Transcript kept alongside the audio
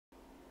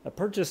I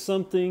purchased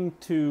something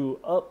to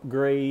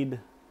upgrade,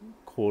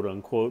 quote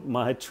unquote,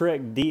 my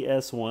Trek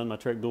DS1, my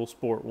Trek Dual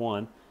Sport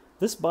 1.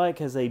 This bike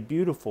has a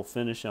beautiful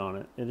finish on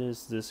it. It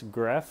is this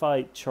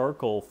graphite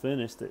charcoal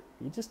finish that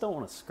you just don't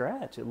want to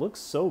scratch. It looks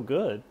so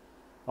good.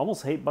 I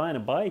almost hate buying a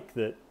bike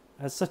that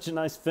has such a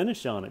nice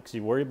finish on it because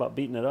you worry about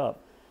beating it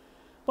up.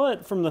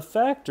 But from the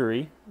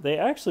factory, they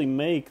actually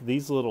make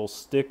these little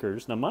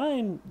stickers. Now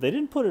mine, they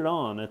didn't put it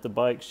on at the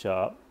bike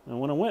shop. And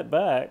when I went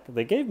back,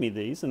 they gave me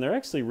these, and they're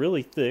actually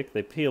really thick.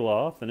 They peel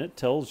off, and it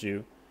tells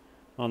you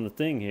on the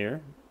thing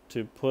here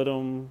to put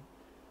them,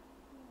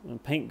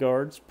 paint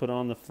guards, put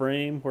on the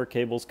frame where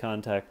cables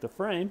contact the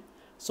frame.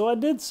 So I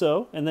did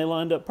so, and they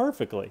lined up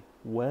perfectly.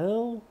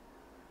 Well,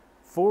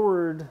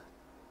 forward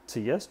to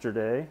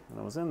yesterday,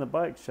 I was in the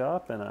bike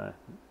shop, and I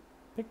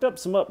picked up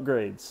some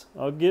upgrades.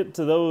 I'll get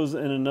to those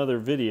in another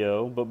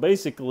video, but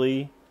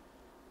basically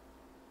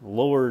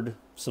lowered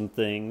some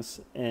things,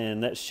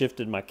 and that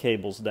shifted my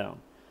cables down.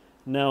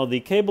 Now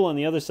the cable on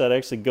the other side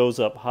actually goes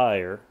up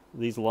higher.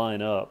 These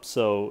line up,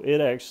 so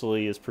it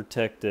actually is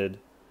protected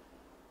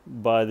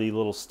by the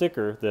little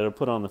sticker that I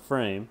put on the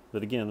frame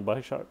that, again, the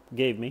bike shop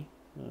gave me.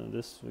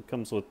 It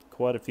comes with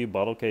quite a few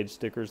bottle cage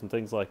stickers and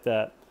things like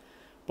that.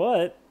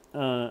 But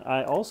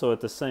I also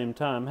at the same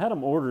time had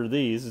them order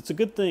these. It's a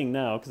good thing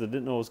now because I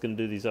didn't know I was going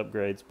to do these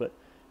upgrades, but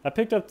I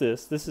picked up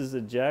this. This is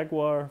a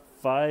JagWire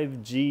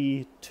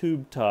 5G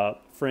tube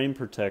top frame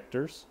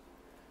protectors,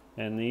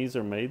 and these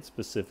are made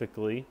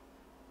specifically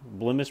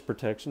blemish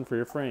protection for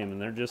your frame, and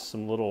they're just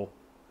some little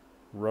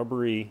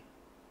rubbery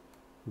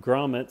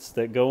grommets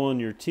that go on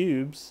your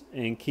tubes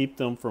and keep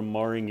them from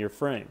marring your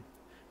frame.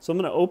 So I'm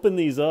going to open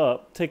these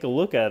up, take a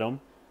look at them,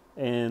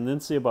 and then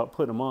see about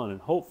putting them on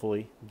and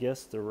hopefully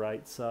guess the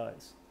right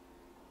size.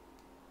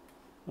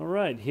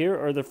 Alright, here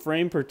are the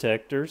frame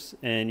protectors,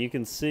 and you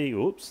can see,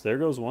 oops, there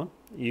goes one.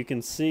 You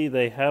can see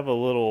they have a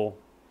little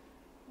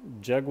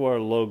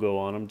JagWire logo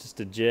on them, just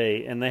a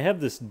J, and they have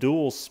this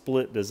dual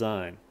split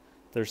design.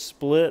 They're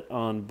split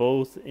on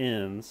both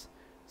ends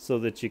so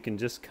that you can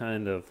just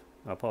kind of,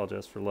 I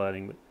apologize for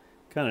lighting, but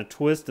kind of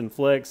twist and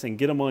flex and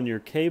get them on your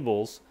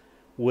cables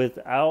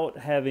without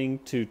having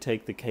to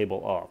take the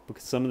cable off,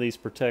 because some of these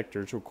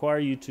protectors require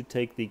you to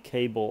take the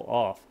cable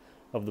off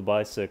of the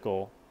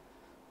bicycle,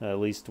 at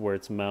least where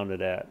it's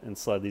mounted at, and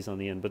slide these on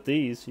the end. But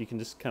these you can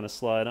just kind of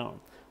slide on.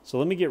 So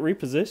let me get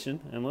repositioned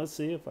and let's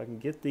see if I can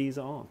get these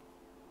on.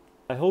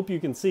 I hope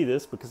you can see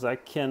this because I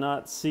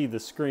cannot see the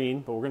screen,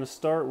 but we're going to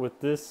start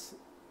with this.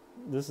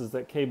 This is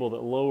that cable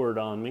that lowered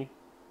on me.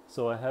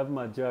 So I have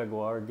my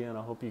JagWire, again,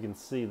 I hope you can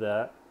see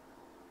that.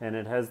 And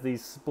it has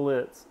these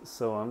splits,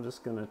 so I'm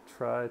just going to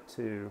try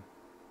to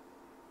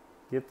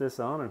get this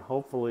on, and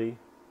hopefully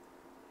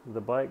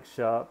the bike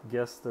shop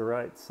guessed the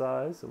right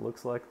size. It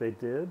looks like they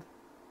did.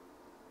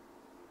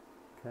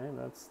 Okay,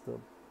 that's the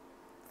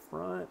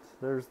front.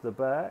 There's the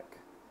back.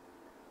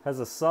 Has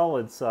a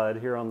solid side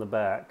here on the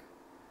back.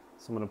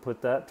 So I'm going to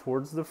put that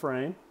towards the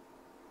frame.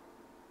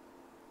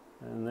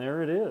 And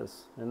there it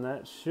is. And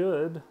that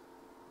should,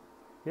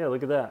 yeah,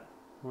 look at that.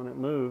 When it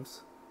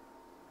moves,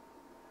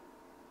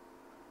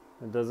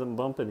 it doesn't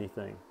bump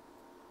anything.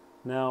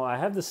 Now I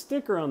have the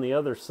sticker on the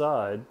other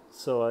side,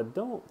 so I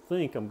don't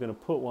think I'm going to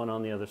put one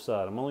on the other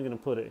side. I'm only going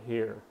to put it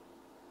here.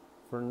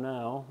 For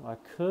now, I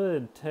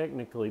could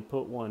technically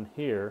put one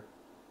here.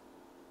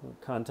 It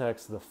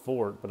contacts the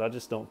fort, but I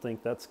just don't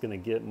think that's going to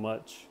get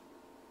much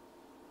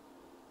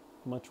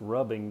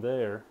rubbing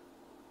there.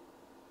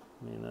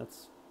 I mean,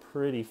 that's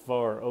pretty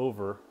far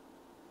over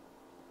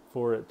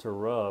for it to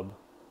rub.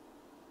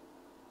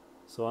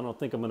 So I don't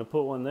think I'm going to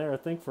put one there. I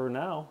think for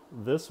now,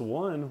 this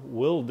one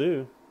will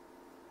do.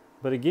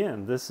 But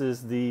again, this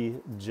is the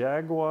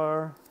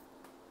JagWire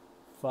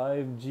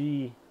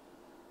 5G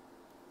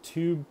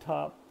tube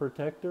top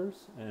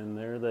protectors, and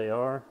there they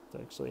are.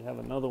 I actually have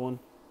another one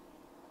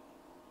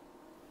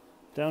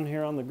down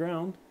here on the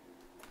ground.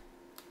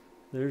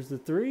 There's the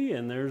three,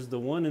 and there's the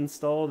one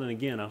installed, and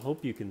again, I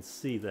hope you can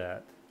see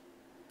that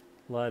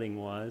lighting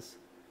wise,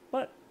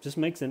 but just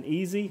makes an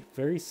easy,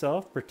 very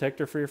soft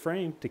protector for your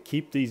frame to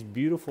keep these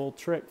beautiful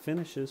Trek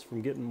finishes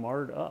from getting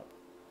marred up.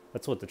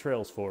 That's what the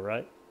trail's for,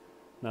 right?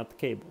 Not the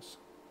cables.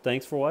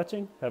 Thanks for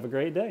watching. Have a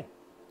great day.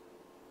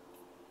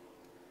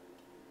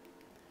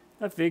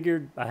 I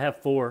figured I have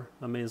 4.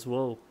 I may as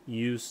well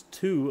use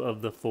 2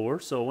 of the 4.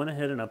 So I went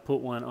ahead and I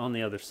put one on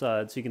the other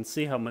side so you can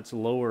see how much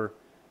lower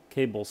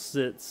cable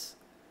sits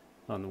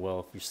on the, well,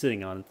 if you're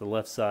sitting on it, the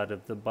left side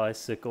of the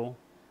bicycle,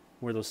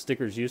 where those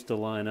stickers used to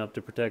line up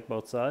to protect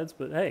both sides.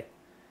 But hey,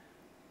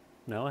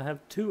 now I have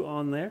 2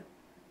 on there,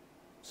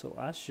 so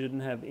I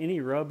shouldn't have any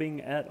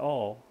rubbing at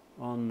all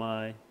on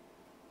my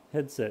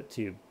headset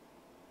tube.